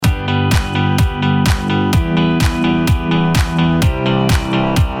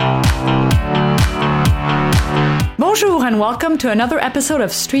Bonjour and welcome to another episode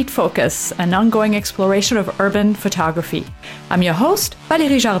of Street Focus, an ongoing exploration of urban photography. I'm your host,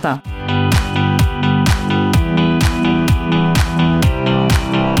 Valérie Jardin.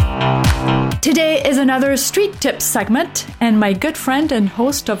 Today is another Street Tips segment, and my good friend and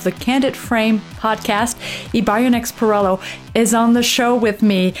host of the Candid Frame podcast, Ibarionex Perello, is on the show with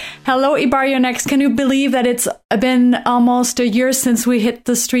me. Hello, Ibarionex. Can you believe that it's been almost a year since we hit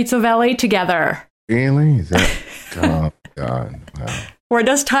the streets of LA together? Really? Is that? Oh, God. Wow. Where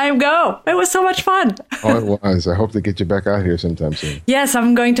does time go? It was so much fun. Oh, it was. I hope to get you back out here sometime soon. Yes,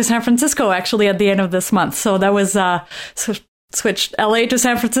 I'm going to San Francisco actually at the end of this month. So that was switched LA to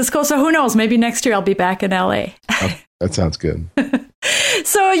San Francisco. So who knows? Maybe next year I'll be back in LA. Oh, that sounds good.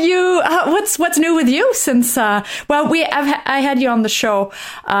 So you, what's new with you since? I had you on the show.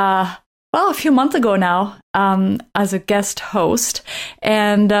 A few months ago now, as a guest host.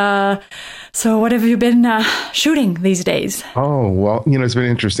 And so what have you been shooting these days? Oh, well, it's been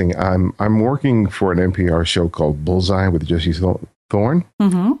interesting. I'm working for an NPR show called Bullseye with Jesse Thorne.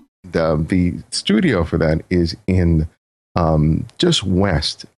 Mm-hmm. The studio for that is in just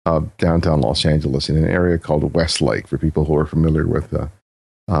west of downtown Los Angeles in an area called Westlake, for people who are familiar with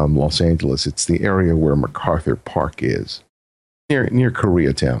Los Angeles. It's the area where MacArthur Park is, near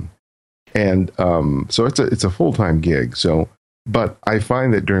Koreatown. And so it's a full-time gig. But I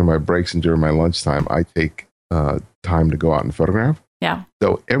find that during my breaks and during my lunchtime, I take time to go out and photograph. Yeah.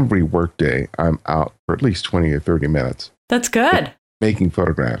 So every workday, I'm out for at least 20 or 30 minutes. That's good. Making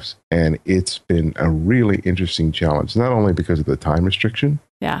photographs. And it's been a really interesting challenge, not only because of the time restriction,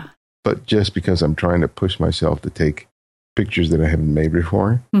 but just because I'm trying to push myself to take pictures that I haven't made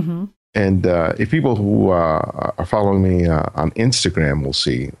before. Mm-hmm. And if people who are following me on Instagram will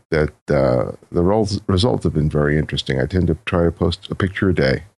see that the results have been very interesting. I tend to try to post a picture a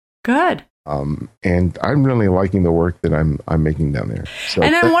day. Good. And I'm really liking the work that I'm making down there.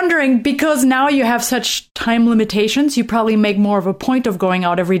 And I'm wondering, because now you have such time limitations, you probably make more of a point of going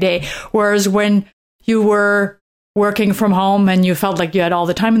out every day. Whereas when you were working from home and you felt like you had all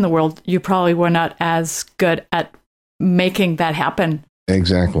the time in the world, you probably were not as good at making that happen.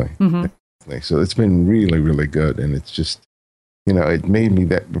 Exactly. Mm-hmm. So it's been really, really good. And it's just, it made me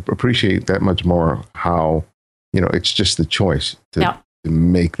appreciate that much more how, it's just the choice to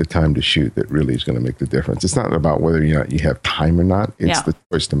make the time to shoot that really is going to make the difference. It's not about whether you have time or not. It's the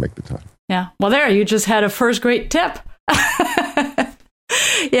choice to make the time. Yeah. Well, you just had a first great tip.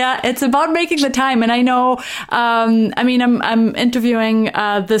 Yeah, it's about making the time. And I know, I'm interviewing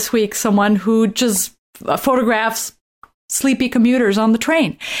this week someone who just photographs sleepy commuters on the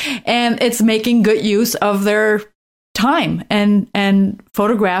train, and it's making good use of their time and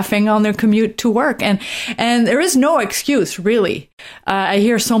photographing on their commute to work, and there is no excuse really. I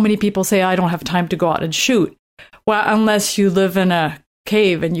hear so many people say, I don't have time to go out and shoot. Well, unless you live in a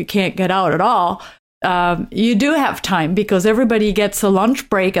cave and you can't get out at all, you do have time, because everybody gets a lunch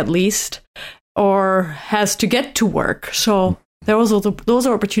break at least, or has to get to work. So those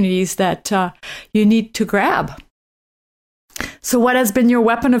are opportunities that you need to grab. So what has been your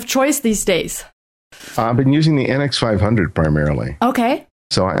weapon of choice these days? I've been using the NX500 primarily. Okay.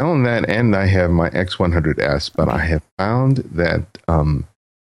 So I own that, and I have my X100S, but I have found that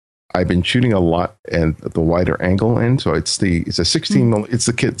I've been shooting a lot at the wider angle end. So it's a 16, it's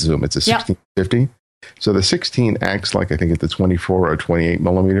the kit zoom. It's a 1650. So the 16 acts like, I think it's the 24 or 28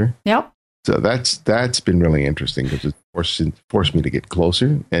 millimeter. Yep. So that's been really interesting, because it forced me to get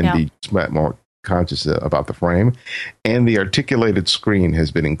closer and be more conscious about the frame, and the articulated screen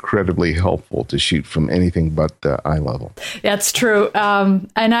has been incredibly helpful to shoot from anything but eye level. That's true. And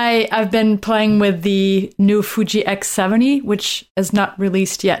I've been playing with the new Fuji X70, which is not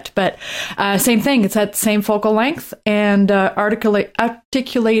released yet, but same thing. It's that same focal length and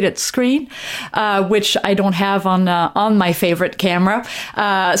articulated screen, which I don't have on my favorite camera.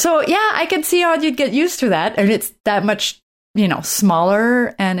 So I can see how you'd get used to that, and it's that much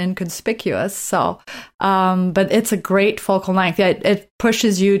smaller and inconspicuous. So, but it's a great focal length. It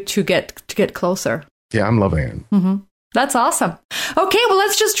pushes you to get closer. Yeah, I'm loving it. Mm-hmm. That's awesome. Okay, well,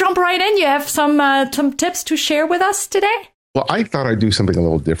 let's just jump right in. You have some tips to share with us today? Well, I thought I'd do something a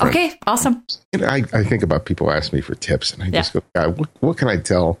little different. Okay, awesome. I think about people ask me for tips, and I just go, God, what can I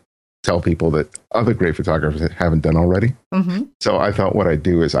tell people that other great photographers haven't done already? Mm-hmm. So I thought what I'd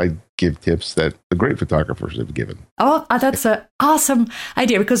do is I'd give tips that the great photographers have given. Oh, that's an awesome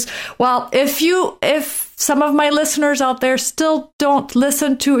idea, because, well, if some of my listeners out there still don't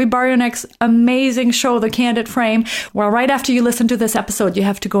listen to Ibarionex's amazing show, The Candid Frame, well, right after you listen to this episode, you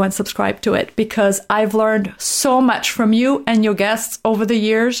have to go and subscribe to it, because I've learned so much from you and your guests over the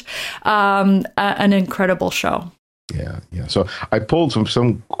years. An incredible show. Yeah. So I pulled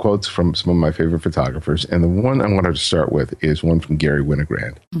some quotes from some of my favorite photographers, and the one I wanted to start with is one from Gary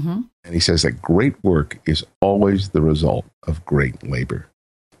Winogrand. Mm-hmm. And he says that great work is always the result of great labor.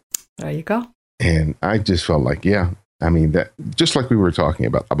 There you go. And I just felt like, that just like we were talking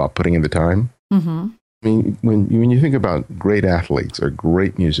about putting in the time. Mm-hmm. I mean, when you think about great athletes or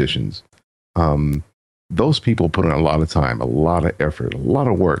great musicians, those people put in a lot of time, a lot of effort, a lot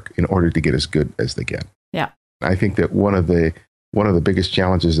of work in order to get as good as they get. Yeah. I think that one of the biggest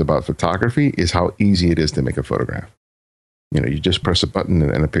challenges about photography is how easy it is to make a photograph. You just press a button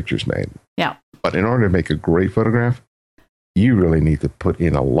and a picture's made. Yeah. But in order to make a great photograph, you really need to put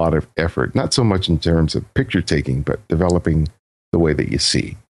in a lot of effort, not so much in terms of picture taking, but developing the way that you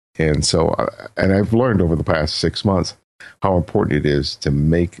see. And so, and I've learned over the past 6 months how important it is to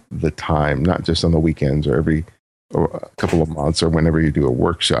make the time, not just on the weekends or a couple of months or whenever you do a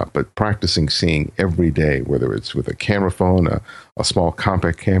workshop, but practicing seeing every day, whether it's with a camera phone, a small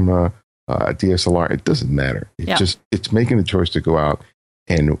compact camera, a DSLR, it doesn't matter. It's making the choice to go out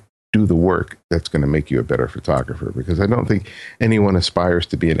and do the work that's going to make you a better photographer, because I don't think anyone aspires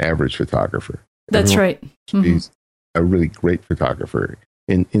to be an average photographer. That's Everyone right. Mm-hmm. He's a really great photographer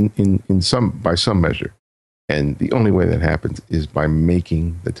by some measure. And the only way that happens is by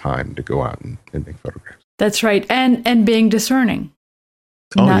making the time to go out and make photographs. That's right. And being discerning.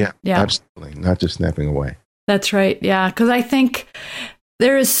 Absolutely. Not just snapping away. That's right. Yeah. Because I think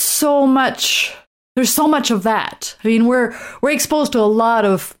there's so much of that. I mean, we're exposed to a lot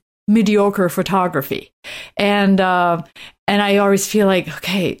of mediocre photography. And I always feel like,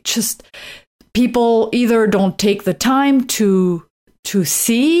 okay, just people either don't take the time to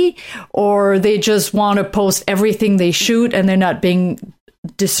see, or they just want to post everything they shoot and they're not being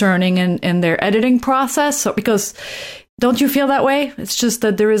discerning in their editing process. So, because don't you feel that way? It's just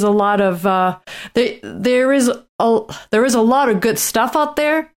that there is a lot of there is a lot of good stuff out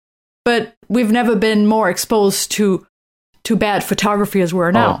there, but we've never been more exposed to bad photography as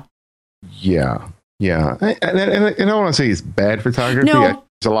we're now. Yeah. And I don't want to say it's bad photography. No.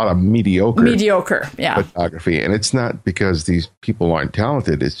 There's a lot of mediocre yeah, photography, and it's not because these people aren't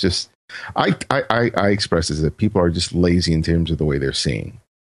talented. It's just I express this that people are just lazy in terms of the way they're seeing.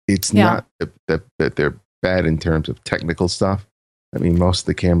 It's not that they're bad in terms of technical stuff. I mean, most of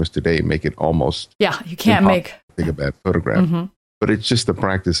the cameras today make it almost you can't make a bad photograph. Mm-hmm. But it's just the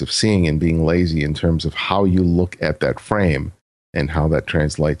practice of seeing and being lazy in terms of how you look at that frame and how that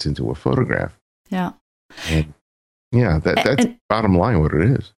translates into a photograph. Yeah. And that's bottom line what it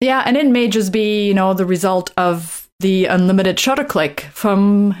is. Yeah, and it may just be, the result of the unlimited shutter click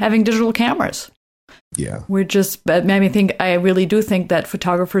from having digital cameras. Yeah. I really do think that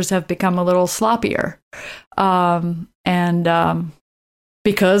photographers have become a little sloppier.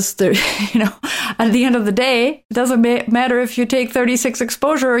 Because they're, at the end of the day, it doesn't matter if you take 36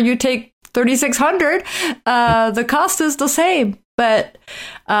 exposure or you take 3600, the cost is the same, but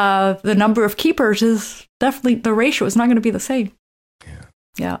the number of keepers is definitely, the ratio is not going to be the same.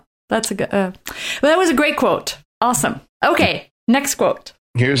 Yeah. That's that was a great quote. Awesome. Okay. Next quote.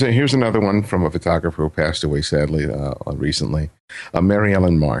 Here's another one from a photographer who passed away sadly recently, Mary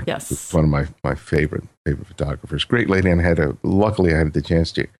Ellen Marr. Yes, one of my favorite photographers. Great lady, and luckily I had the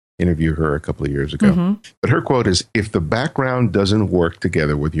chance to interview her a couple of years ago. Mm-hmm. But her quote is, "If the background doesn't work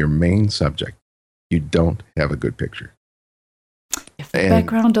together with your main subject, you don't have a good picture." If the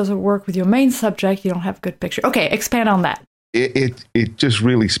background doesn't work with your main subject, you don't have a good picture. Okay, expand on that. It just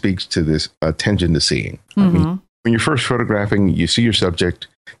really speaks to this attention to seeing. Mm-hmm. I mean, when you're first photographing, you see your subject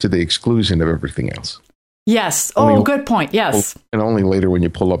to the exclusion of everything else. Yes. Good point. Yes. And only later when you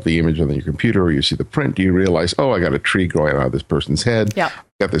pull up the image on your computer or you see the print, do you realize, I got a tree growing out of this person's head. Yeah. I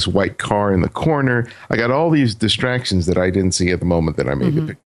got this white car in the corner. I got all these distractions that I didn't see at the moment that I made the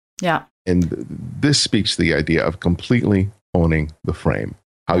picture. Yeah. And this speaks to the idea of completely owning the frame.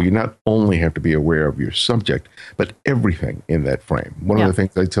 How you not only have to be aware of your subject, but everything in that frame. One of the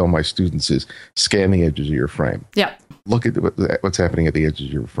things I tell my students is scan the edges of your frame. Yeah. Look at what's happening at the edges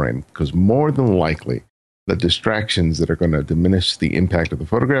of your frame, because more than likely, the distractions that are going to diminish the impact of the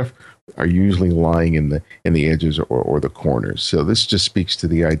photograph are usually lying in the edges or the corners. So this just speaks to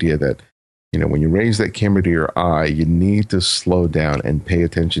the idea that, when you raise that camera to your eye, you need to slow down and pay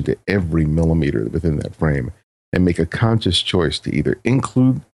attention to every millimeter within that frame and make a conscious choice to either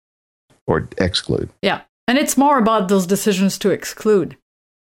include or exclude. Yeah. And it's more about those decisions to exclude.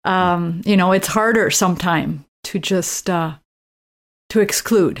 It's harder sometimes to just to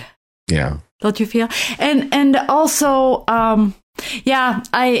exclude. Yeah. Don't you feel? And also,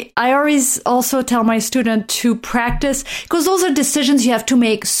 I always also tell my student to practice, because those are decisions you have to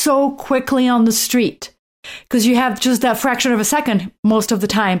make so quickly on the street. because you have just that fraction of a second most of the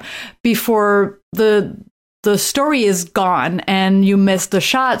time before the story is gone and you miss the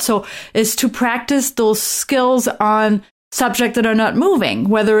shot. So it's to practice those skills on subjects that are not moving,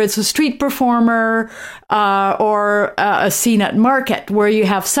 whether it's a street performer or a scene at market where you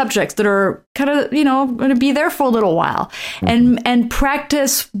have subjects that are kind of, going to be there for a little while. And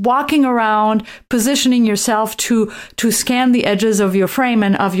practice walking around, positioning yourself to scan the edges of your frame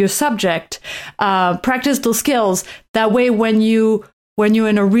and of your subject. Practice those skills. That way, when you're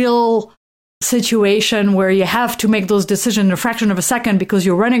in a real situation where you have to make those decisions in a fraction of a second because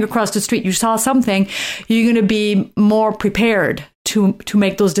you're running across the street, you saw something, you're going to be more prepared to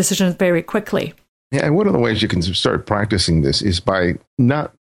make those decisions very quickly. Yeah, and one of the ways you can start practicing this is by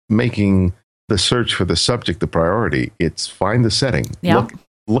not making the search for the subject the priority. It's find the setting. Yeah.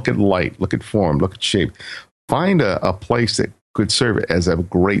 Look at light, look at form, look at shape. Find a place that could serve as a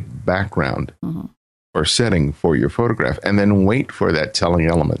great background or setting for your photograph, and then wait for that telling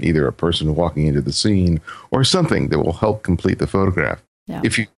element, either a person walking into the scene or something that will help complete the photograph. Yeah.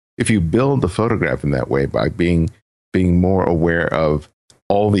 If you build the photograph in that way by being more aware of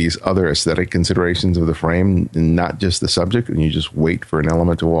all these other aesthetic considerations of the frame and not just the subject, and you just wait for an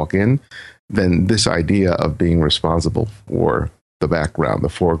element to walk in, then this idea of being responsible for the background, the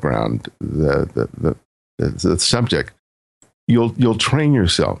foreground, the subject, you'll train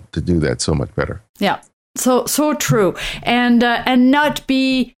yourself to do that so much better. Yeah. So true. And not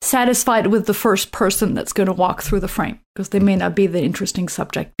be satisfied with the first person that's going to walk through the frame, because they may not be the interesting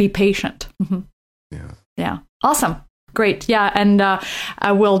subject. Be patient. Yeah. Awesome. Great. Yeah. And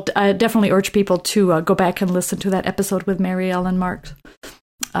I will definitely urge people to go back and listen to that episode with Mary Ellen Marks.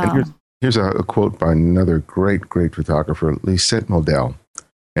 Here's a quote by another great photographer, Lisette Modell.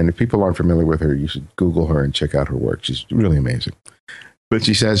 And if people aren't familiar with her, you should Google her and check out her work. She's really amazing. But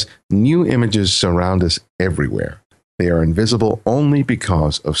she says, new images surround us everywhere. They are invisible only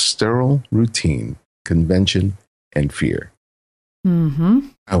because of sterile routine, convention, and fear.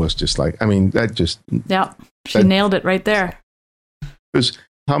 I was just like, that just... Yeah, she nailed it right there. Because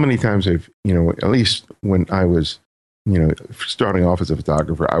how many times at least when I was, starting off as a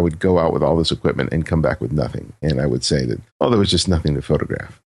photographer, I would go out with all this equipment and come back with nothing. And I would say that, there was just nothing to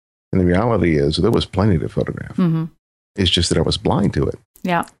photograph. And the reality is there was plenty to photograph. It's just that I was blind to it.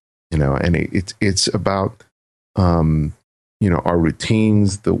 Yeah. And it's about, our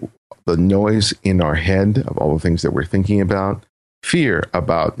routines, the noise in our head of all the things that we're thinking about, fear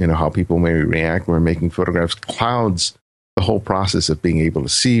about, how people may react when we're making photographs, clouds the whole process of being able to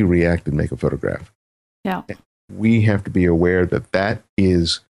see, react, and make a photograph. Yeah. We have to be aware that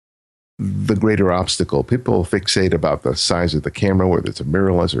is the greater obstacle. People fixate about the size of the camera, whether it's a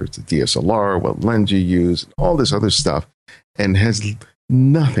mirrorless or it's a DSLR, what lens you use, all this other stuff, and has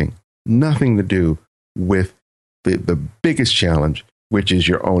nothing to do with the biggest challenge, which is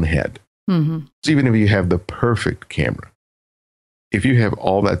your own head. So even if you have the perfect camera, if you have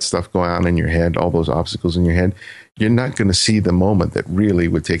all that stuff going on in your head, all those obstacles in your head, you're not going to see the moment that really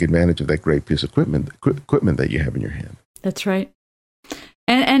would take advantage of that great piece of equipment that you have in your hand. That's right.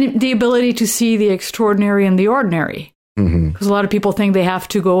 And the ability to see the extraordinary and the ordinary. Because a lot of people think they have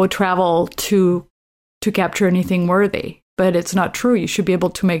to go travel to capture anything worthy. But it's not true. You should be able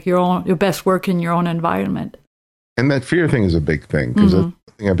to make your best work in your own environment. And that fear thing is a big thing, because the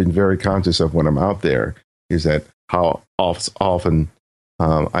thing I've been very conscious of when I'm out there is that how often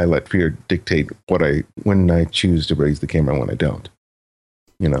I let fear dictate when I choose to raise the camera and when I don't.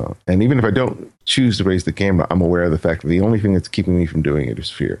 And even if I don't choose to raise the camera, I'm aware of the fact that the only thing that's keeping me from doing it is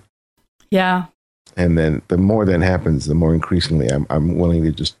fear. Yeah. And then the more that happens, the more increasingly I'm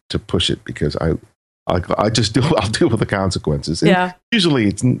willing to push it, because I'll deal with the consequences. And usually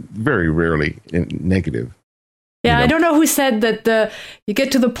it's very rarely negative. Yeah, I don't know who said that you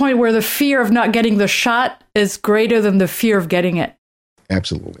get to the point where the fear of not getting the shot is greater than the fear of getting it.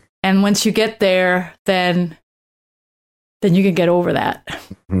 Absolutely. And once you get there, then you can get over that.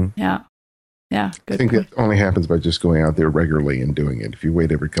 Yeah. Yeah. Good I think point. It only happens by just going out there regularly and doing it. If you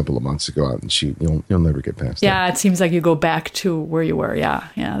wait every couple of months to go out and shoot, you'll never get past that. Yeah, it seems like you go back to where you were. Yeah,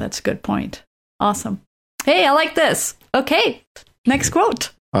 that's a good point. Awesome. Hey, I like this. Okay, next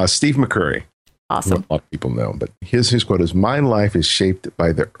quote. Steve McCurry. Awesome. A lot of people know, but his quote is, "My life is shaped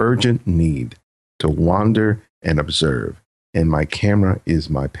by the urgent need to wander and observe, and my camera is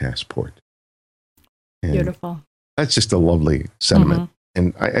my passport." And beautiful. That's just a lovely sentiment.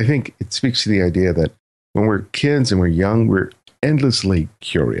 And I think it speaks to the idea that when we're kids and we're young, we're endlessly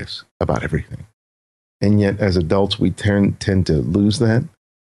curious about everything. And yet as adults, we tend to lose that.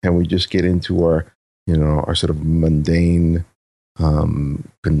 And we just get into our sort of mundane,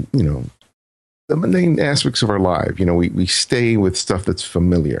 the mundane aspects of our life. You know, we stay with stuff that's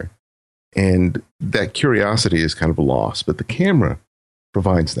familiar, and that curiosity is kind of lost. But the camera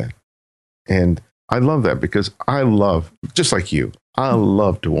provides that, and I love that because I love, just like you, I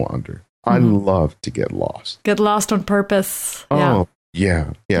love to wander. I love to get lost. Get lost on purpose. Oh,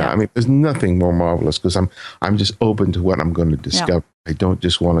 yeah. I mean, there's nothing more marvelous because I'm just open to what I'm going to discover. I don't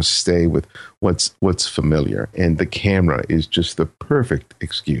just want to stay with what's familiar. And the camera is just the perfect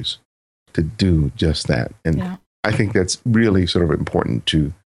excuse to do just that. And I think that's really sort of important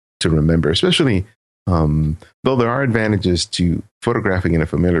to remember, especially though there are advantages to photographing in a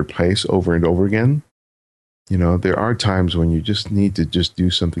familiar place over and over again. You know, there are times when you just need to just do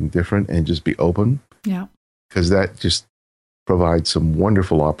something different and just be open. Yeah. Because that just provides some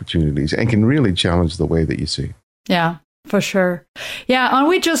wonderful opportunities and can really challenge the way that you see. Yeah, for sure. Yeah, aren't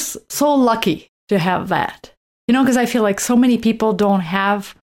we just so lucky to have that? You know, because I feel like so many people don't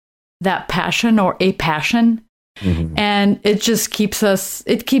have that passion or a passion. Mm-hmm. And it just keeps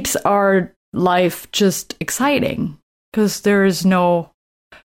our life just exciting because there is no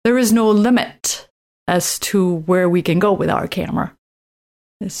limit as to where we can go with our camera.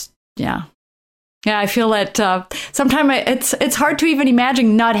 Yeah, I feel that sometimes it's hard to even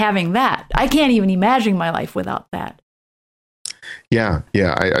imagine not having that. I can't even imagine my life without that. Yeah,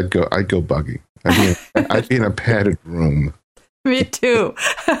 I'd go buggy. I'd be in a padded room. Me too.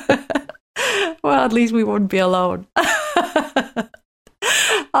 Well, at least we wouldn't be alone.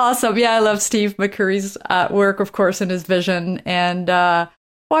 Awesome. Yeah, I love Steve McCurry's work, of course, and his vision. And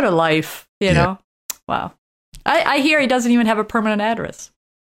what a life, you know? Wow. I hear he doesn't even have a permanent address.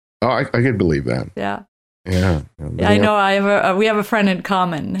 Oh, I could believe that. Yeah. Yeah. I know. We have a friend in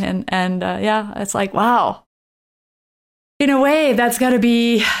common, and it's like, wow. In a way, that's got to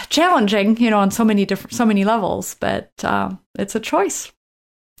be challenging, you know, on so many levels. But it's a choice.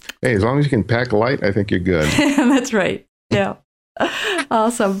 Hey, as long as you can pack light, I think you're good. That's right. Yeah.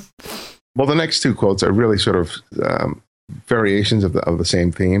 Awesome. Well, the next two quotes are really sort of variations of the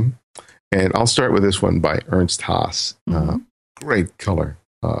same theme. And I'll start with this one by Ernst Haas. Great color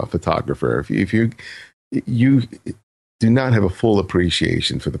photographer. If you do not have a full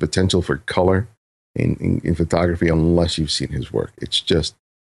appreciation for the potential for color in photography unless you've seen his work. It's just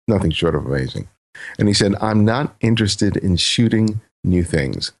nothing short of amazing. And he said, I'm not interested in shooting new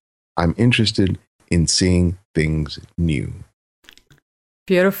things. I'm interested in seeing things new.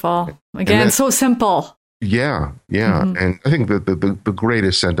 Beautiful. Again, so simple. Yeah. Mm-hmm. And I think that the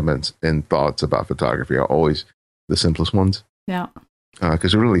greatest sentiments and thoughts about photography are always the simplest ones. Yeah.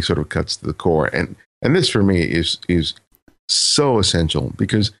 Because it really sort of cuts to the core. And this for me is so essential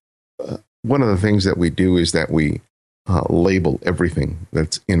because one of the things that we do is that we label everything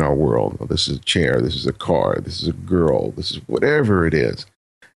that's in our world. Well, this is a chair, this is a car, this is a girl, this is whatever it is.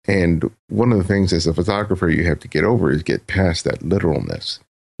 And one of the things as a photographer you have to get over is get past that literalness.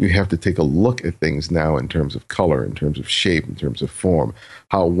 You have to take a look at things now in terms of color, in terms of shape, in terms of form,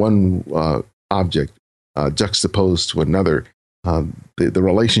 how one object juxtaposed to another, the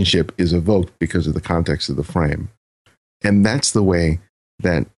relationship is evoked because of the context of the frame. And that's the way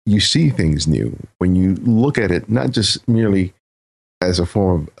that you see things new when you look at it, not just merely as a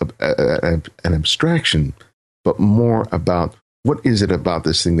form of an abstraction, but more about what is it about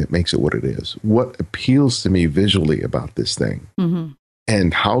this thing that makes it what it is? What appeals to me visually about this thing? Mm-hmm.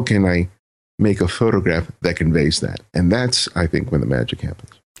 And how can I make a photograph that conveys that? And that's, I think, when the magic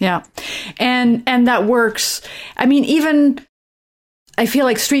happens. Yeah. And that works. I mean, even I feel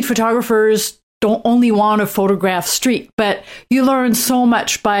like street photographers don't only want to photograph street, but you learn so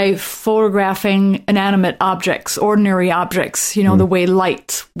much by photographing inanimate objects, ordinary objects, you know, the way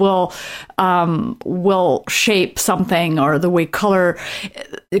light will shape something or the way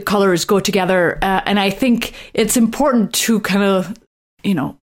colors go together. And I think it's important to kind of, you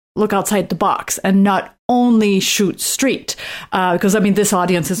know, look outside the box and not only shoot street, because I mean, this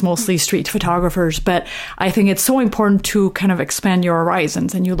audience is mostly street photographers, but I think it's so important to kind of expand your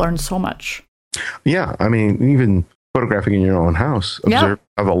horizons and you learn so much. Yeah. I mean, even photographing in your own house, observe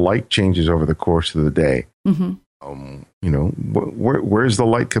how the light changes over the course of the day. Mm-hmm. You know, where's the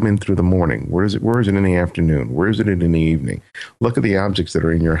light come in through the morning? Where is it in the afternoon? Where is it in the evening? Look at the objects that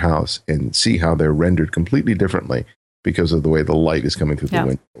are in your house and see how they're rendered completely differently because of the way the light is coming through the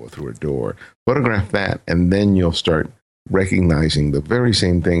window or through a door. Photograph that, and then you'll start recognizing the very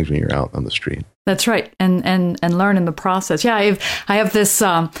same things when you're out on the street. That's right, and learn in the process. Yeah, I have this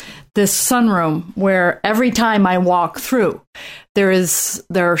sunroom where every time I walk through, there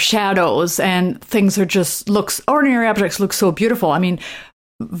are shadows and things ordinary objects look so beautiful. I mean,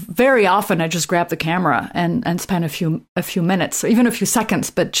 very often I just grab the camera and spend a few minutes, or even a few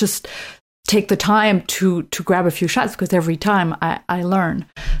seconds, but just take the time to grab a few shots, because every time I learn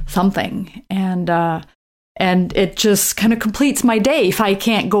something, and it just kind of completes my day if I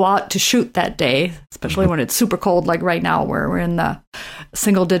can't go out to shoot that day, especially when it's super cold, like right now where we're in the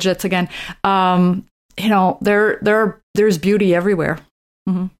single digits again. There's beauty everywhere.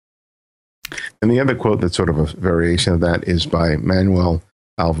 Mm-hmm. And the other quote that's sort of a variation of that is by Manuel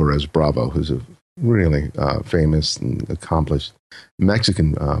Alvarez Bravo, who's a really famous and accomplished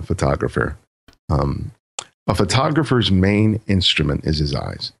Mexican photographer. A photographer's main instrument is his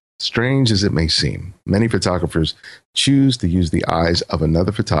eyes. Strange as it may seem, many photographers choose to use the eyes of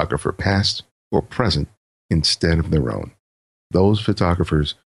another photographer, past or present, instead of their own. Those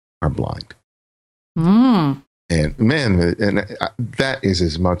photographers are blind. Mm. And man, that is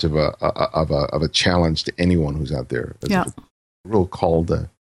as much of a challenge to anyone who's out there. It's a real call to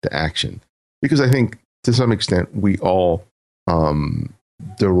action, because I think to some extent we all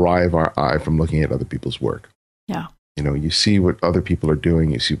derive our eye from looking at other people's work. Yeah, you see what other people are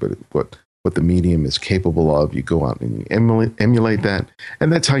doing. You see what the medium is capable of. You go out and you emulate that,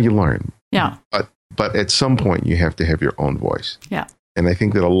 and that's how you learn. Yeah. But at some point you have to have your own voice. Yeah. And I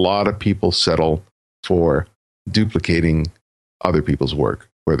think that a lot of people settle for duplicating other people's work,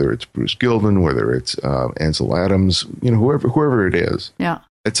 whether it's Bruce Gilden, whether it's Ansel Adams, whoever it is. Yeah.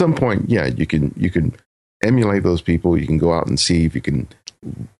 At some point, you can emulate those people. You can go out and see if you can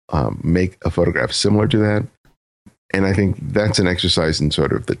make a photograph similar to that. And I think that's an exercise in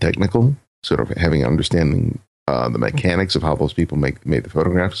sort of the technical, sort of having an understanding the mechanics of how those people made the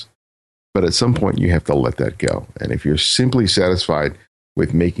photographs. But at some point, you have to let that go. And if you're simply satisfied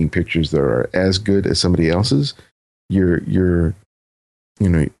with making pictures that are as good as somebody else's, it's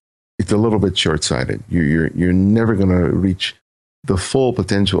a little bit short-sighted. You're never going to reach the full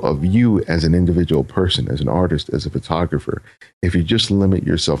potential of you as an individual person, as an artist, as a photographer, if you just limit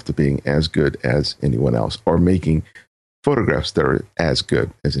yourself to being as good as anyone else, or making photographs that are as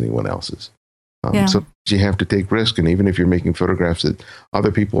good as anyone else's. So you have to take risk, and even if you're making photographs that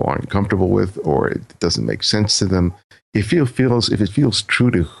other people aren't comfortable with, or it doesn't make sense to them, if it feels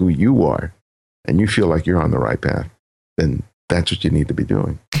true to who you are, and you feel like you're on the right path, then that's what you need to be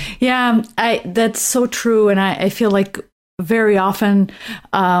doing. Yeah, that's so true, and I feel like very often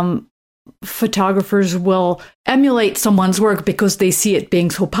photographers will emulate someone's work because they see it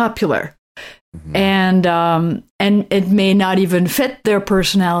being so popular. Mm-hmm. And it may not even fit their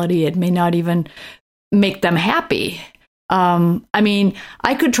personality. It may not even make them happy.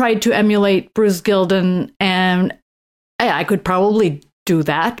 I could try to emulate Bruce Gilden, and I could probably do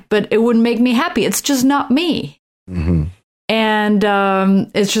that, but it wouldn't make me happy. It's just not me. Mm-hmm. And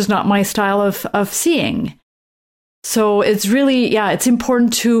it's just not my style of seeing. So it's really, it's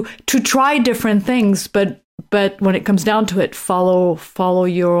important to try different things, but when it comes down to it, follow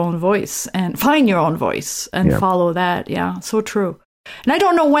your own voice and find your own voice and follow that. Yeah, so true. And I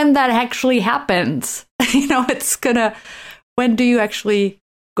don't know when that actually happens. When do you actually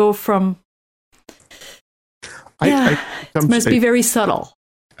go from? It must be very subtle.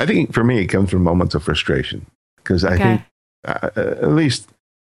 I think for me, it comes from moments of frustration, because I think at least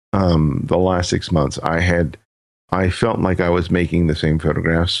the last 6 months, I felt like I was making the same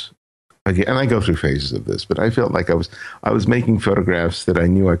photographs again, and I go through phases of this, but I felt like I was making photographs that I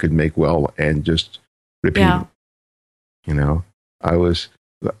knew I could make well and just repeat. Yeah. I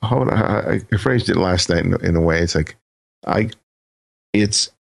phrased it last night in a way. It's like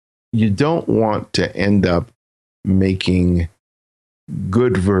you don't want to end up making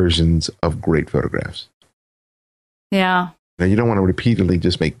good versions of great photographs. Yeah. Now, you don't want to repeatedly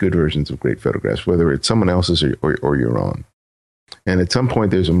just make good versions of great photographs, whether it's someone else's or your own. And at some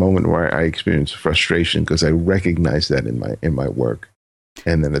point, there's a moment where I experience frustration because I recognize that in my work.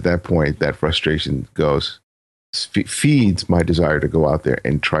 And then at that point, that frustration feeds my desire to go out there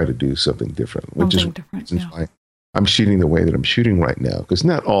and try to do something different, which is why I'm shooting the way that I'm shooting right now. Because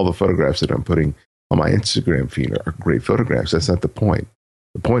not all the photographs that I'm putting on my Instagram feed are great photographs. That's not the point.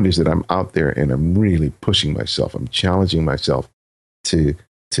 The point is that I'm out there and I'm really pushing myself. I'm challenging myself to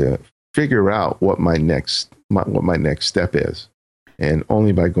figure out what my next step is. And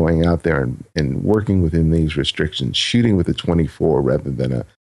only by going out there and working within these restrictions, shooting with a 24 rather than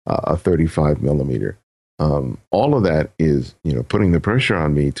a 35 millimeter, all of that is, putting the pressure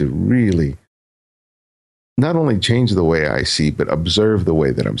on me to really not only change the way I see, but observe the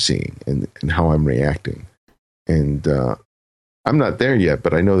way that I'm seeing and how I'm reacting. And I'm not there yet,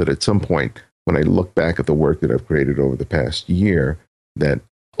 but I know that at some point, when I look back at the work that I've created over the past year, that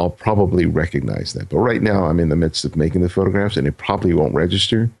I'll probably recognize that. But right now, I'm in the midst of making the photographs, and it probably won't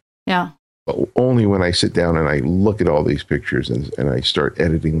register. Yeah. But only when I sit down and I look at all these pictures and I start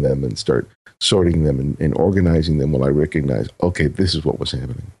editing them and start sorting them and organizing them will I recognize, okay, this is what was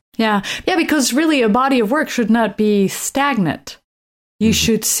happening. Yeah. Yeah, because really a body of work should not be stagnant. You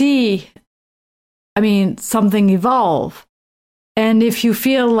should see, something evolve. And if you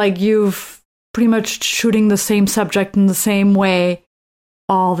feel like you've pretty much shooting the same subject in the same way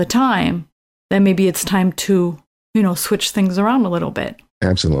all the time, then maybe it's time to, switch things around a little bit.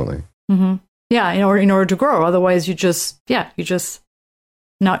 Absolutely. Mm-hmm. Yeah, in order to grow. Otherwise, you're just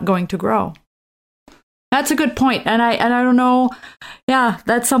not going to grow. That's a good point. And I don't know. Yeah,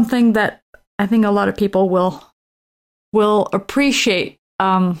 that's something that I think a lot of people will appreciate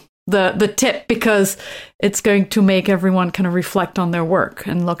the tip, because it's going to make everyone kind of reflect on their work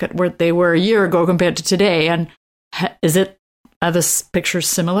and look at where they were a year ago compared to today. And are the pictures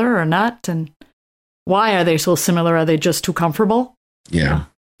similar or not? And why are they so similar? Are they just too comfortable? Yeah.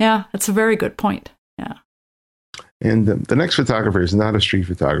 Yeah, that's a very good point. Yeah. And the next photographer is not a street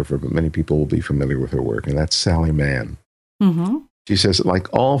photographer, but many people will be familiar with her work, and that's Sally Mann. Mm-hmm. She says,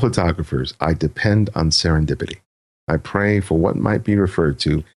 like all photographers, I depend on serendipity. I pray for what might be referred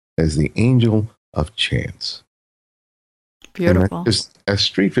to as the angel of chance. Beautiful. Just as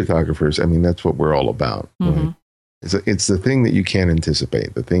street photographers, that's what we're all about. Mm-hmm. Right? It's the thing that you can't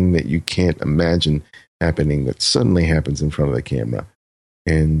anticipate, the thing that you can't imagine happening that suddenly happens in front of the camera.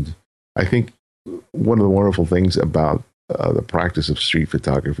 And I think one of the wonderful things about the practice of street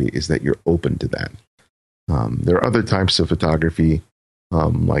photography is that you're open to that. There are other types of photography,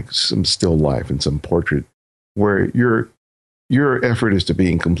 like some still life and some portrait, where your effort is to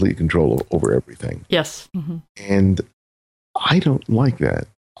be in complete control over everything. Yes. Mm-hmm. And I don't like that.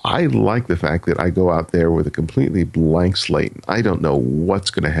 I like the fact that I go out there with a completely blank slate. I don't know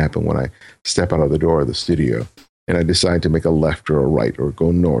what's going to happen when I step out of the door of the studio and I decide to make a left or a right or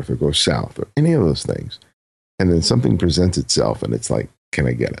go north or go south or any of those things. And then something presents itself and it's like, can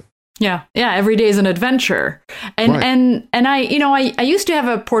I get it? Yeah. Yeah. Every day is an adventure. And, right. and I used to have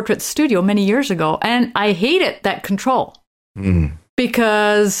a portrait studio many years ago, and I hated that control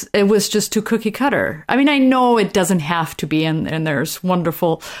because it was just too cookie cutter. I know it doesn't have to be, and there's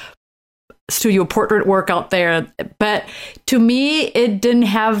wonderful studio portrait work out there, but to me, it didn't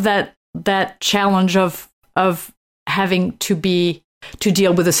have that challenge of having to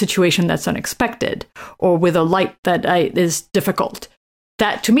deal with a situation that's unexpected or with a light that is difficult.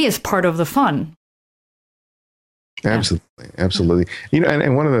 That to me is part of the fun. Absolutely. Absolutely.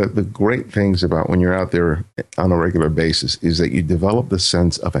 And one of the great things about when you're out there on a regular basis is that you develop the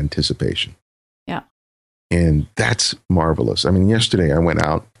sense of anticipation. Yeah. And that's marvelous. Yesterday I went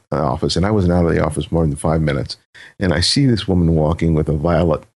out of the office, and I wasn't out of the office more than 5 minutes, and I see this woman walking with a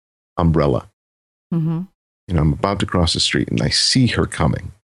violet umbrella. Mm-hmm. I'm about to cross the street, and I see her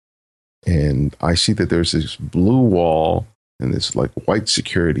coming. And I see that there's this blue wall and this like white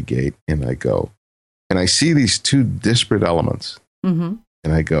security gate, and I go, and I see these two disparate elements. Mm-hmm.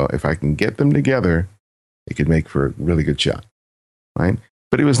 And I go, if I can get them together, it could make for a really good shot, right?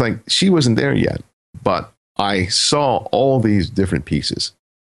 But it was like, she wasn't there yet, but I saw all these different pieces.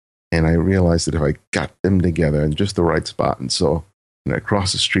 And I realized that if I got them together in just the right spot, and so I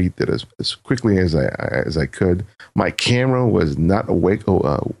crossed the street that as quickly as I could, my camera was not awake,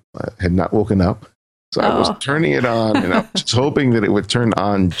 had not woken up. So I was turning it on, and I was just hoping that it would turn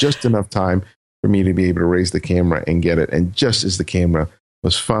on just enough time for me to be able to raise the camera and get it. And just as the camera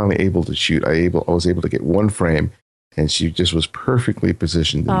was finally able to shoot, I was able to get one frame, and she just was perfectly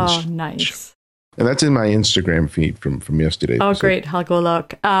positioned. Nice. And that's in my Instagram feed from yesterday. Oh, great. I'll go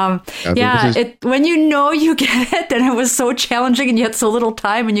look. When you get it, and it was so challenging and you had so little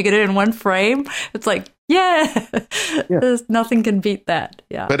time and you get it in one frame, it's like, there's nothing can beat that.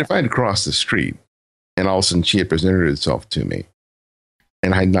 Yeah. But if I had crossed the street and all of a sudden she had presented itself to me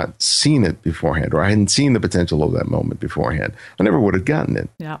and I had not seen it beforehand, or I hadn't seen the potential of that moment beforehand, I never would have gotten it.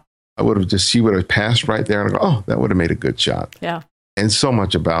 Yeah. She would have passed right there and I go, oh, that would have made a good shot. Yeah. And so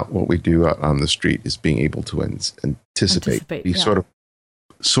much about what we do out on the street is being able to anticipate, be sort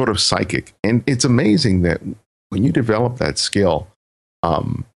of psychic. And it's amazing that when you develop that skill,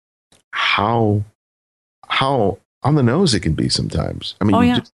 how on the nose it can be sometimes.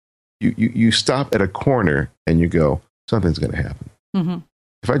 You stop at a corner and you go, something's going to happen. Mm-hmm.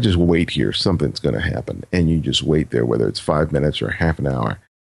 If I just wait here, something's going to happen. And you just wait there, whether it's 5 minutes or half an hour.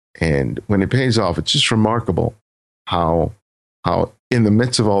 And when it pays off, it's just remarkable how in the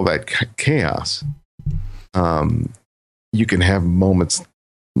midst of all that chaos, you can have moments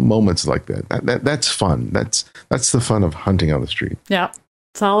like that. That's fun. That's the fun of hunting on the street. Yeah.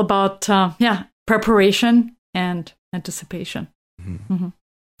 It's all about, preparation and anticipation. Mm-hmm. Mm-hmm.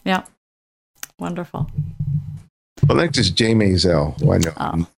 Yeah. Wonderful. Well, next is Jay Maisel, who I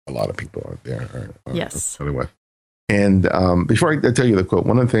know a lot of people out there are yes. familiar with. And before I tell you the quote,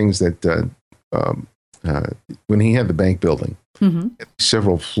 one of the things that when he had the bank building,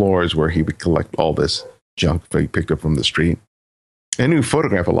 several floors where he would collect all this junk that he picked up from the street. And he would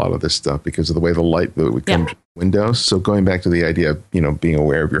photograph a lot of this stuff because of the way the light would come to windows. So going back to the idea of, being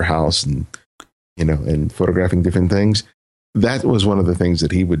aware of your house and, and photographing different things, that was one of the things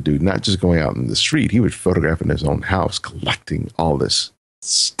that he would do, not just going out in the street. He would photograph in his own house, collecting all this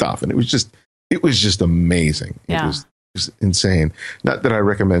stuff. And it was just amazing. Yeah. It was insane. Not that I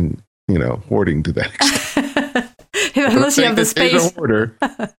recommend, hoarding to that extent. Unless you have the space. He's a hoarder.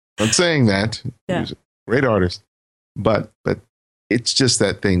 I'm saying that. Yeah. He was a great artist. But it's just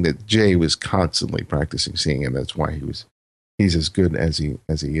that thing that Jay was constantly practicing seeing, and that's why he's as good as he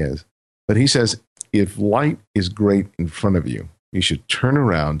is. But he says, if light is great in front of you, you should turn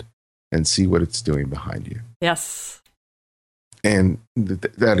around and see what it's doing behind you. Yes. And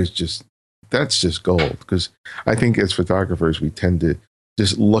that's just gold, because I think as photographers, we tend to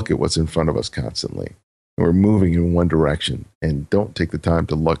just look at what's in front of us constantly. And we're moving in one direction and don't take the time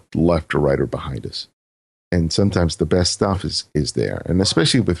to look left or right or behind us. And sometimes the best stuff is there. And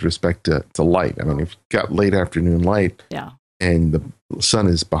especially with respect to light. I mean, if you've got late afternoon light and the sun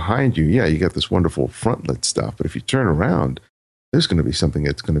is behind you, you got this wonderful front lit stuff. But if you turn around, there's going to be something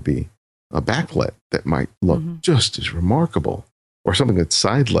that's going to be a backlit that might look just as remarkable, or something that's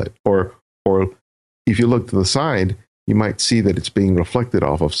side lit. Or if you look to the side, you might see that it's being reflected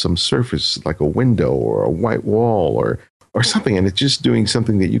off of some surface like a window or a white wall or something. And it's just doing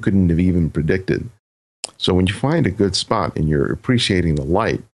something that you couldn't have even predicted. So when you find a good spot and you're appreciating the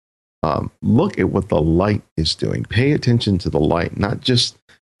light, look at what the light is doing. Pay attention to the light, not just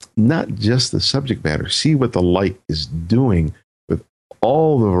the subject matter. See what the light is doing with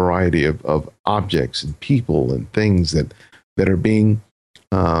all the variety of objects and people and things that are being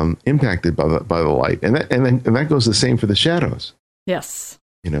impacted by the light. And that goes the same for the shadows. Yes.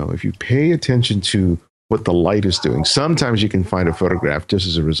 If you pay attention to what the light is doing, sometimes you can find a photograph just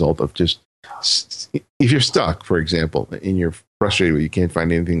as a result of just, if you're stuck, for example, and you're frustrated you can't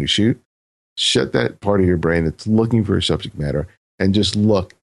find anything to shoot, shut that part of your brain that's looking for a subject matter and just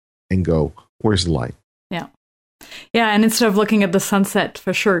look and go, where's the light? Yeah. Yeah. And instead of looking at the sunset,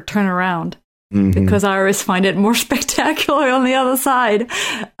 for sure, turn around, because I always find it more spectacular on the other side.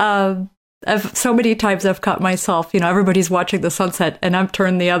 So many times I've caught myself, everybody's watching the sunset and I'm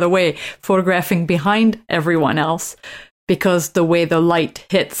turned the other way, photographing behind everyone else, because the way the light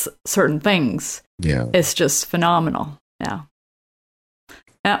hits certain things is just phenomenal. Yeah.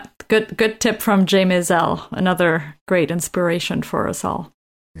 Yeah. Good tip from Jay Maisel. Another great inspiration for us all.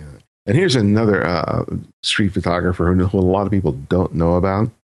 Yeah. And here's another street photographer who a lot of people don't know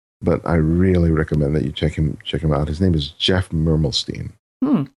about, but I really recommend that you check him out. His name is Jeff Mermelstein.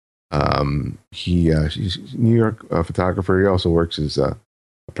 He's a New York photographer. He also works as a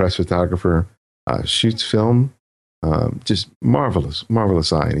press photographer, shoots film. Just marvelous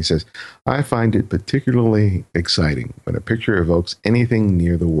eye. And he says, I find it particularly exciting when a picture evokes anything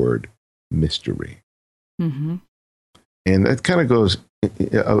near the word mystery. And that kind of goes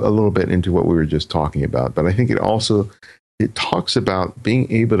a little bit into what we were just talking about. But I think it talks about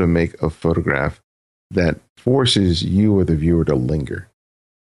being able to make a photograph that forces you or the viewer to linger.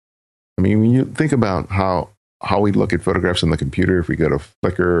 I mean, when you think about how we look at photographs on the computer, if we go to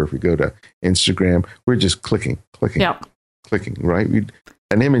Flickr, or if we go to Instagram, we're just clicking, right?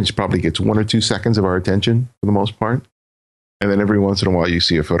 An image probably gets 1 or 2 seconds of our attention for the most part. And then every once in a while, you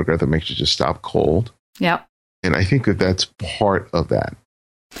see a photograph that makes you just stop cold. Yep. And I think that's part of that.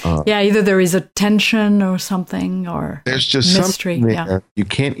 Either there is a tension or something, or there's just mystery. Something there you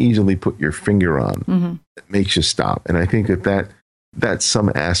can't easily put your finger on that makes you stop. And I think that's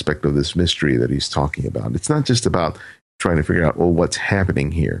some aspect of this mystery that he's talking about. It's not just about trying to figure out, well, what's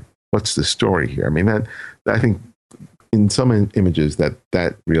happening here? What's the story here? I mean, I think in some images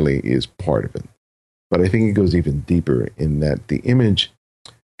that really is part of it. But I think it goes even deeper in that the image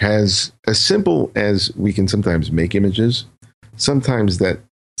has, as simple as we can sometimes make images, sometimes that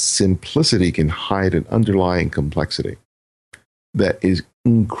simplicity can hide an underlying complexity that is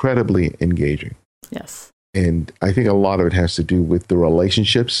incredibly engaging. Yes. And I think a lot of it has to do with the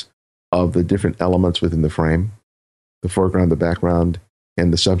relationships of the different elements within the frame, the foreground, the background,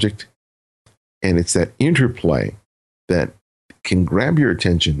 and the subject. And it's that interplay that can grab your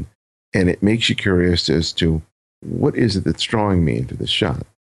attention, and it makes you curious as to what is it that's drawing me into this shot.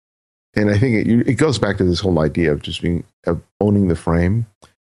 And I think it goes back to this whole idea of just of owning the frame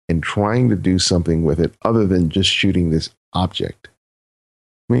and trying to do something with it other than just shooting this object.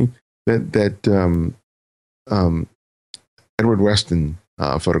 I mean, that um, Edward Weston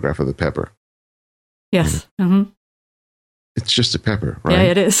photograph of the pepper. Yes. Mm-hmm. It's just a pepper, right? Yeah,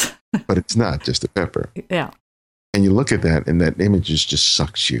 it is. But it's not just a pepper. Yeah. And you look at that, and that image just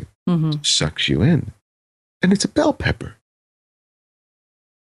sucks you in, and it's a bell pepper.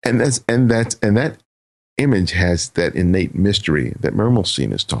 And that image has that innate mystery that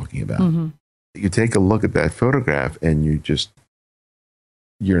Mermelstein is talking about. Mm-hmm. You take a look at that photograph, and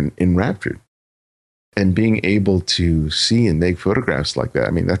you're enraptured. And being able to see and make photographs like that,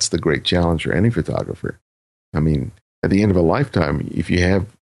 I mean, that's the great challenge for any photographer. I mean, at the end of a lifetime, if you have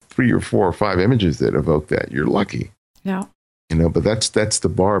 3 or 4 or 5 images that evoke that, you're lucky. Yeah. But that's the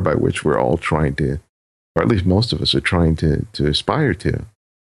bar by which we're all trying to, or at least most of us are trying to aspire to.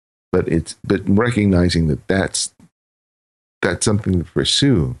 But recognizing that that's something to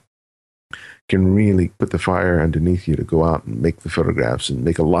pursue can really put the fire underneath you to go out and make the photographs and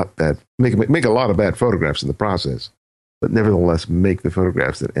make a lot of bad photographs in the process, but nevertheless make the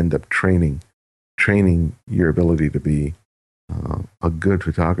photographs that end up training your ability to be a good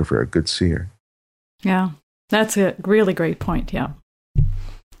photographer, a good seer. Yeah, that's a really great point. Yeah,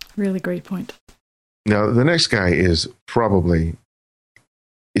 really great point. Now, the next guy is probably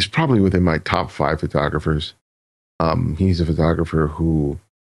within my top 5 photographers. He's a photographer who,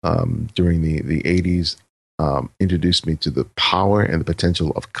 during the 80s, introduced me to the power and the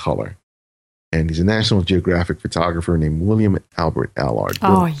potential of color. And he's a National Geographic photographer named William Albert Allard.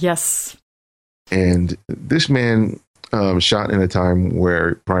 Oh, yes. And this man shot in a time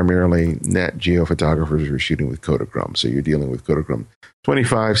where primarily Nat Geo photographers were shooting with Kodachrome. So you're dealing with Kodachrome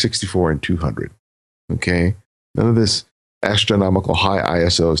 25, 64, and 200. Okay? None of this astronomical high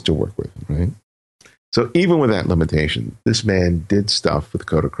ISOs to work with, right? So even with that limitation, this man did stuff with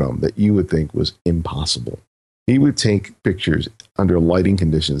Kodachrome that you would think was impossible. He would take pictures under lighting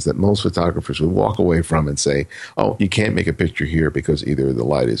conditions that most photographers would walk away from and say, oh, you can't make a picture here because either the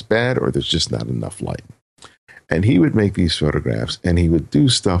light is bad or there's just not enough light. And he would make these photographs, and he would do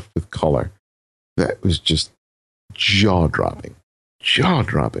stuff with color that was just jaw-dropping.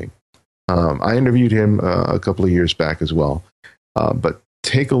 I interviewed him a couple of years back as well, but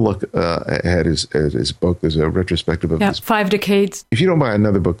take a look at his book. There's a retrospective of this. 5 Decades. If you don't buy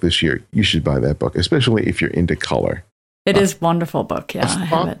another book this year, you should buy that book, especially if you're into color. It is a wonderful book. Yeah, I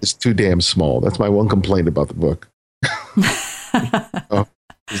have it. It's too damn small. That's my one complaint about the book.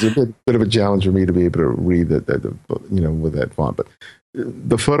 It's a bit of a challenge for me to be able to read the with that font. But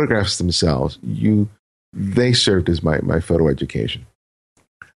the photographs themselves, they served as my photo education.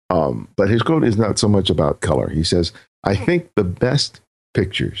 But his quote is not so much about color. He says, I think the best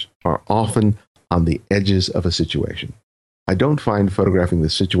pictures are often on the edges of a situation. I don't find photographing the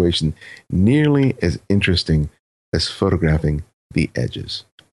situation nearly as interesting as photographing the edges.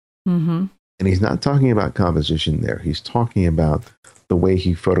 Mm-hmm. And he's not talking about composition there. He's talking about the way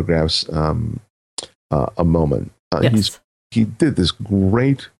he photographs a moment. Yes. He did this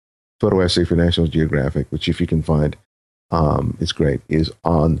great photo essay for National Geographic, which if you can find, it's great, is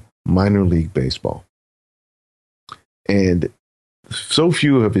on minor league baseball. And so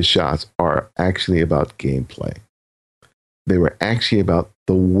few of his shots are actually about gameplay. They were actually about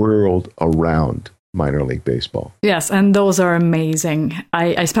the world around minor league baseball. Yes, and those are amazing.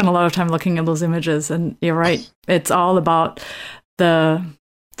 I spent a lot of time looking at those images, and you're right. It's all about the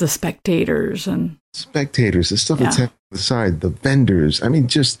spectators, the stuff that's happening on the side, the vendors. I mean,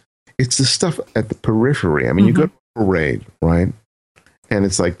 it's the stuff at the periphery. I mean, you go to a parade, right? And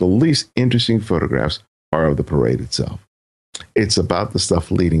it's like the least interesting photographs are of the parade itself. It's about the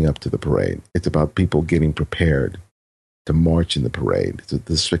stuff leading up to the parade. It's about people getting prepared to march in the parade. It's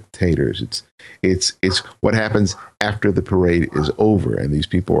the spectators. It's what happens after the parade is over and these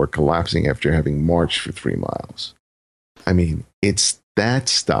people are collapsing after having marched for 3 miles. I mean, it's that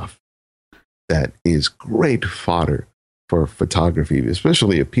stuff that is great fodder for photography,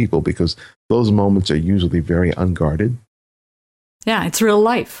 especially of people, because those moments are usually very unguarded. Yeah, it's real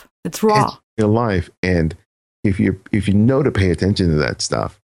life. It's raw. It's real life. And if you know to pay attention to that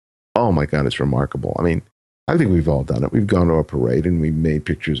stuff, oh my God, it's remarkable. I mean, I think we've all done it. We've gone to a parade and we've made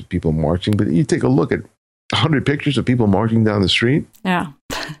pictures of people marching, but you take a look at 100 pictures of people marching down the street. Yeah.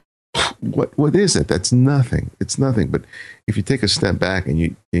 What is it? That's nothing. It's nothing. But if you take a step back and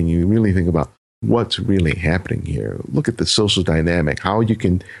you really think about what's really happening here, look at the social dynamic, how you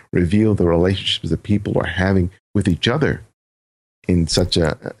can reveal the relationships that people are having with each other at such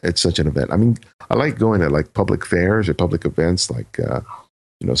an event. I mean, I like going to like public fairs or public events like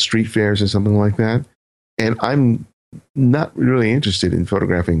street fairs or something like that. And I'm not really interested in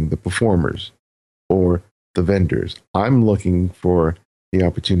photographing the performers or the vendors. I'm looking for the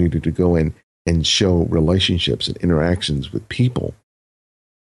opportunity to go in and show relationships and interactions with people.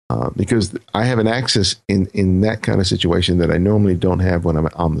 Because I have an access in that kind of situation that I normally don't have when I'm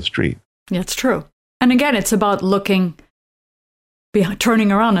on the street. Yeah, it's true. And again, it's about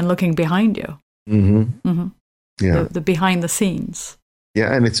turning around and looking behind you. Mm-hmm. Mm-hmm. Yeah, the behind the scenes.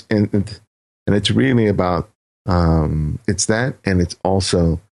 Yeah, and it's really about it's that, and it's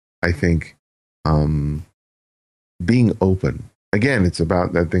also, I think, being open. Again, it's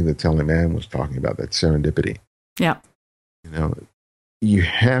about that thing that Telly Mann was talking about, that serendipity. Yeah, you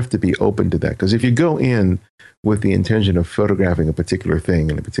have to be open to that, because if you go in with the intention of photographing a particular thing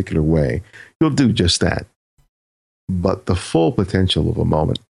in a particular way, you'll do just that. But the full potential of a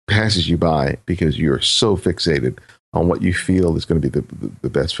moment passes you by because you're so fixated on what you feel is going to be the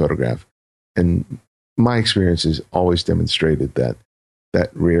best photograph. And my experience has always demonstrated that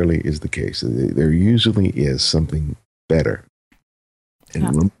rarely is the case. There usually is something better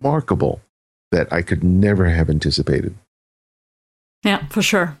and remarkable that I could never have anticipated. Yeah, for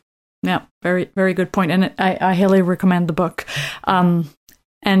sure. Yeah, very, very good point. And I highly recommend the book.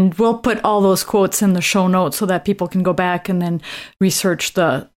 And we'll put all those quotes in the show notes so that people can go back and then research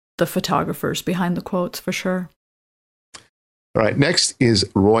the photographers behind the quotes, for sure. All right, next is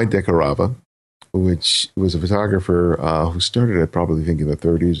Roy DeCarava, which was a photographer who started, I probably think, in the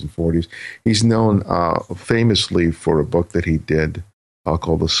 30s and 40s. He's known famously for a book that he did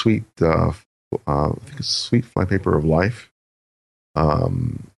called The Sweet, I think it's Sweet Flypaper of Life,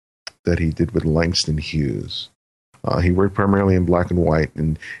 that he did with Langston Hughes. He worked primarily in black and white.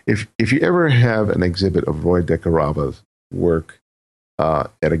 And if you ever have an exhibit of Roy DeCarava's work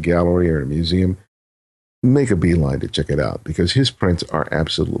at a gallery or a museum, make a beeline to check it out, because his prints are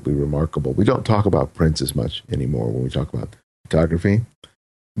absolutely remarkable. We don't talk about prints as much anymore when we talk about photography,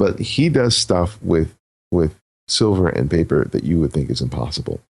 but he does stuff with silver and paper that you would think is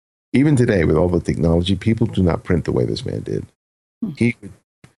impossible. Even today, with all the technology, people do not print the way this man did. He,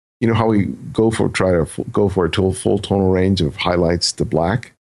 how we try to go for a full tonal range of highlights to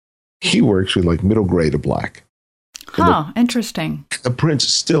black. He works with like middle gray to black. Interesting. The prints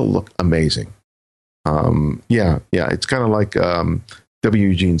still look amazing. It's kind of like W.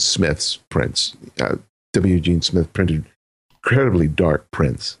 Eugene Smith's prints. W. Eugene Smith printed incredibly dark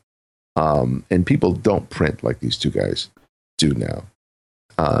prints, and people don't print like these two guys do now.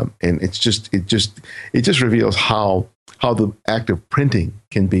 And it just reveals how the act of printing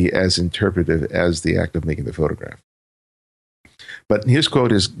can be as interpretive as the act of making the photograph. But his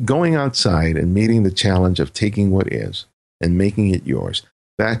quote is, "Going outside and meeting the challenge of taking what is and making it yours,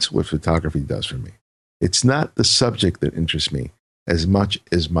 that's what photography does for me. It's not the subject that interests me as much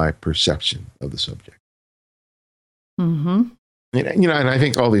as my perception of the subject." Mm-hmm. And I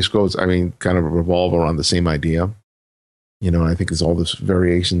think all these quotes, kind of revolve around the same idea. I think there's all this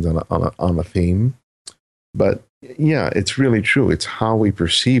variations on a theme. But yeah, it's really true. It's how we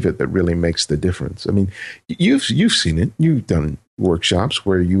perceive it that really makes the difference. You've seen it. You've done workshops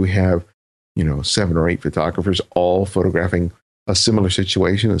where you have, 7 or 8 photographers all photographing a similar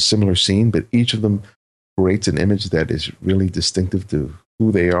situation, a similar scene, but each of them creates an image that is really distinctive to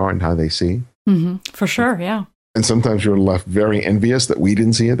who they are and how they see. Mm-hmm. For sure, yeah. And sometimes you're left very envious that we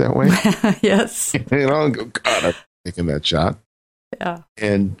didn't see it that way. Yes. God, I'm taking that shot. Yeah.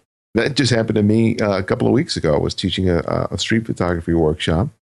 And that just happened to me a couple of weeks ago. I was teaching a street photography workshop,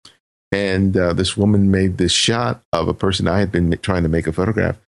 and this woman made this shot of a person I had been trying to make a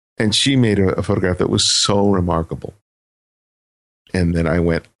photograph, and she made a photograph that was so remarkable. And then I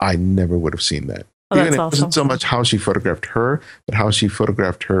went, I never would have seen that. Oh, Even that's it awesome. wasn't so much how she photographed her, but how she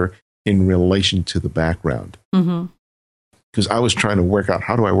photographed her in relation to the background. Mm-hmm. Because I was trying to work out,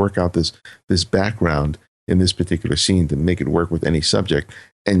 how do I work out this background in this particular scene to make it work with any subject?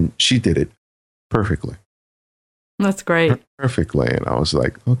 And she did it perfectly. That's great. Perfectly. And I was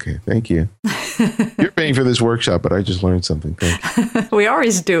like, okay, thank you. You're paying for this workshop, but I just learned something. Thank you. We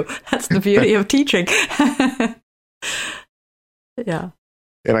always do. That's the beauty of teaching. Yeah.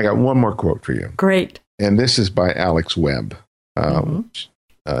 And I got one more quote for you. Great. And this is by Alex Webb. Which,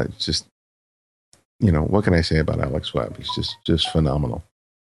 just, what can I say about Alex Webb? He's just phenomenal.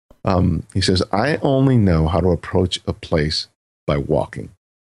 He says, "I only know how to approach a place by walking.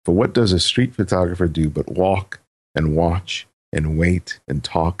 For what does a street photographer do but walk and watch and wait and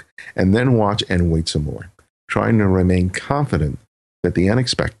talk and then watch and wait some more, trying to remain confident that the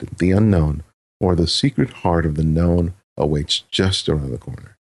unexpected, the unknown, or the secret heart of the known awaits just around the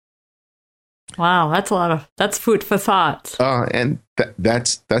corner." Wow, that's food for thought. And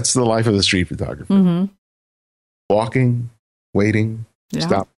that's the life of the street photographer. Mm-hmm. Walking, waiting, Yeah.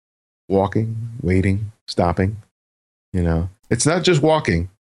 stop, walking, waiting, stopping. it's not just walking.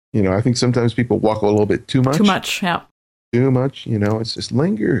 I think sometimes people walk a little bit too much. Too much, yeah. Too much, it's just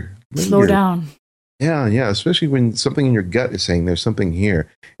linger. Slow down. Yeah, yeah. Especially when something in your gut is saying there's something here.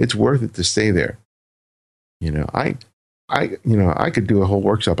 It's worth it to stay there. I could do a whole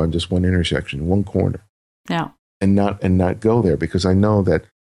workshop on just one intersection, one corner. Yeah. And not go there, because I know that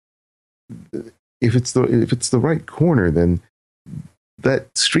if it's the right corner, then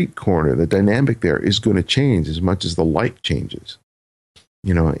that street corner, the dynamic there is going to change as much as the light changes.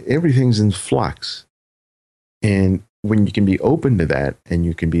 Everything's in flux. And when you can be open to that and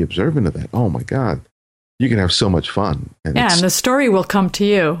you can be observant of that, oh my God, you can have so much fun. And the story will come to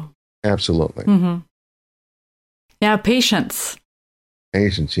you. Absolutely. Mm-hmm. Yeah, patience.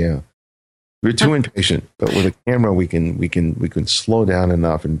 Patience, yeah. We're too impatient, but with a camera, we can slow down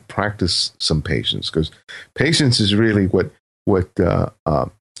enough and practice some patience, because patience is really what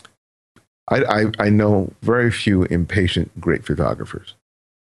I know very few impatient great photographers.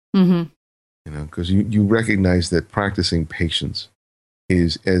 Mm-hmm. Because you recognize that practicing patience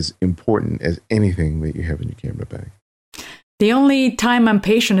is as important as anything that you have in your camera bag. The only time I'm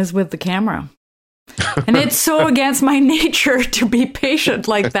patient is with the camera. And it's so against my nature to be patient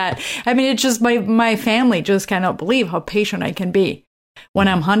like that. I mean, it's just my family just cannot believe how patient I can be when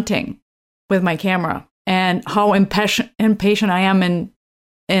I'm hunting with my camera, and how impatient I am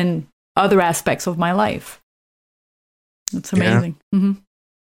in other aspects of my life. It's amazing. Yeah. Mm-hmm.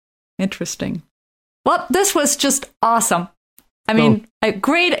 Interesting. Well, this was just awesome. I mean, a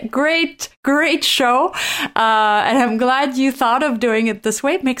great show. And I'm glad you thought of doing it this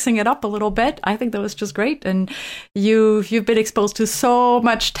way, mixing it up a little bit. I think that was just great. And you've been exposed to so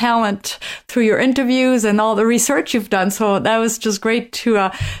much talent through your interviews and all the research you've done. So that was just great to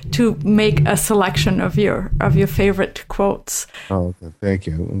make a selection of your favorite quotes. Oh, thank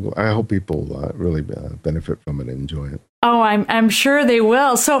you. I hope people really benefit from it and enjoy it. Oh, I'm sure they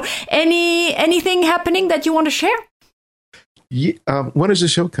will. So anything happening that you want to share? Yeah, when does the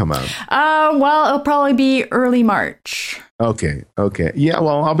show come out? Well, it'll probably be early March. Okay. Yeah,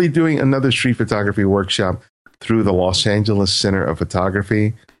 well, I'll be doing another street photography workshop through the Los Angeles Center of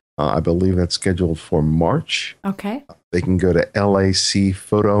Photography. I believe that's scheduled for March. Okay. They can go to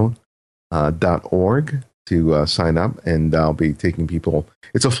lacphoto.org to sign up, and I'll be taking people.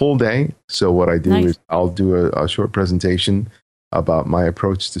 It's a full day, so what I do is I'll do a short presentation about my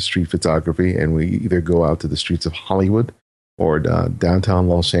approach to street photography, and we either go out to the streets of Hollywood or downtown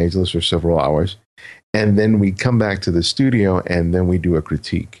Los Angeles for several hours. And then we come back to the studio, and then we do a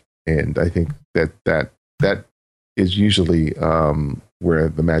critique. And I think that is usually where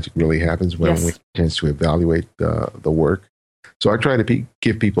the magic really happens, when we get a chance to evaluate the work. So I try to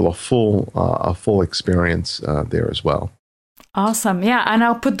give people a full experience there as well. Awesome. Yeah. And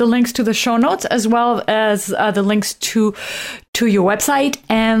I'll put the links to the show notes, as well as the links to your website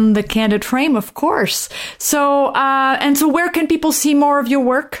and the Candid Frame, of course. So, so where can people see more of your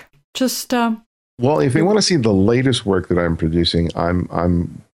work? Well, if they want to see the latest work that I'm producing,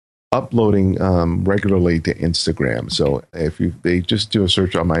 I'm uploading regularly to Instagram. So they just do a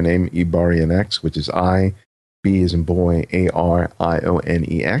search on my name, Ibarionex, which is B as in boy,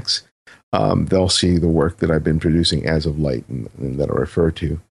 ARIONEX. They'll see the work that I've been producing as of late and that I refer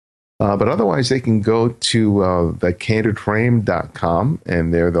to. But otherwise, they can go to thecandidframe.com,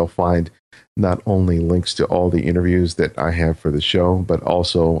 and there they'll find not only links to all the interviews that I have for the show, but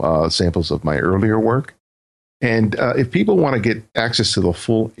also samples of my earlier work. And if people want to get access to the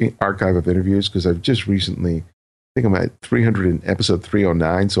full archive of interviews, because I've just recently, I think I'm at episode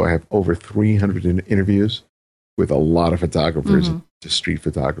 309, so I have over 300 interviews with a lot of photographers, just street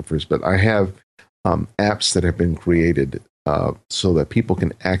photographers. But I have apps that have been created so that people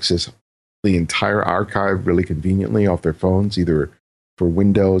can access the entire archive really conveniently off their phones, either for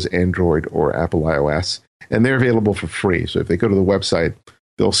Windows, Android, or Apple iOS. And they're available for free. So if they go to the website,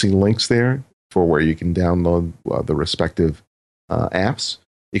 they'll see links there for where you can download the respective apps.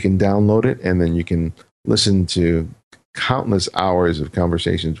 You can download it, and then you can listen to countless hours of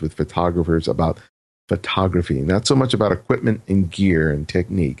conversations with photographers about photography, not so much about equipment and gear and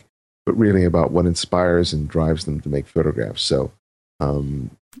technique, but really about what inspires and drives them to make photographs. So,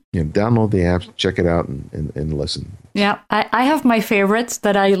 download the app, check it out, and listen. Yeah, I have my favorites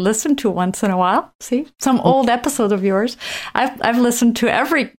that I listen to once in a while. See, some old episode of yours. I've listened to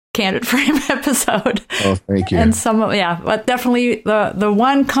every Candid Frame episode. Oh, thank you. And but definitely the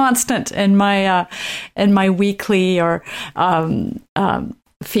one constant in my weekly or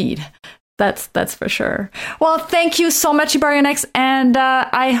feed. That's for sure. Well, thank you so much, Ibarionex, and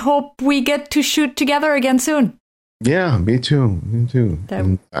I hope we get to shoot together again soon. Yeah, me too.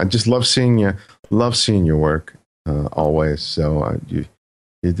 And I just love seeing you. Love seeing your work. always. So you're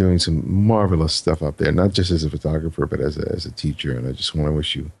doing some marvelous stuff up there, not just as a photographer, but as a teacher. And I just want to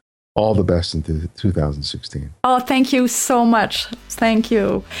wish you all the best into 2016. Oh, thank you so much. Thank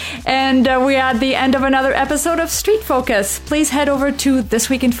you. And we're at the end of another episode of Street Focus. Please head over to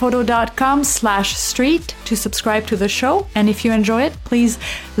thisweekinphoto.com/street to subscribe to the show. And if you enjoy it, please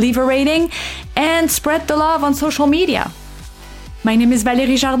leave a rating and spread the love on social media. My name is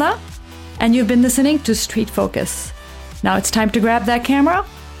Valérie Jardin, and you've been listening to Street Focus. Now it's time to grab that camera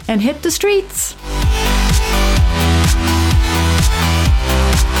and hit the streets.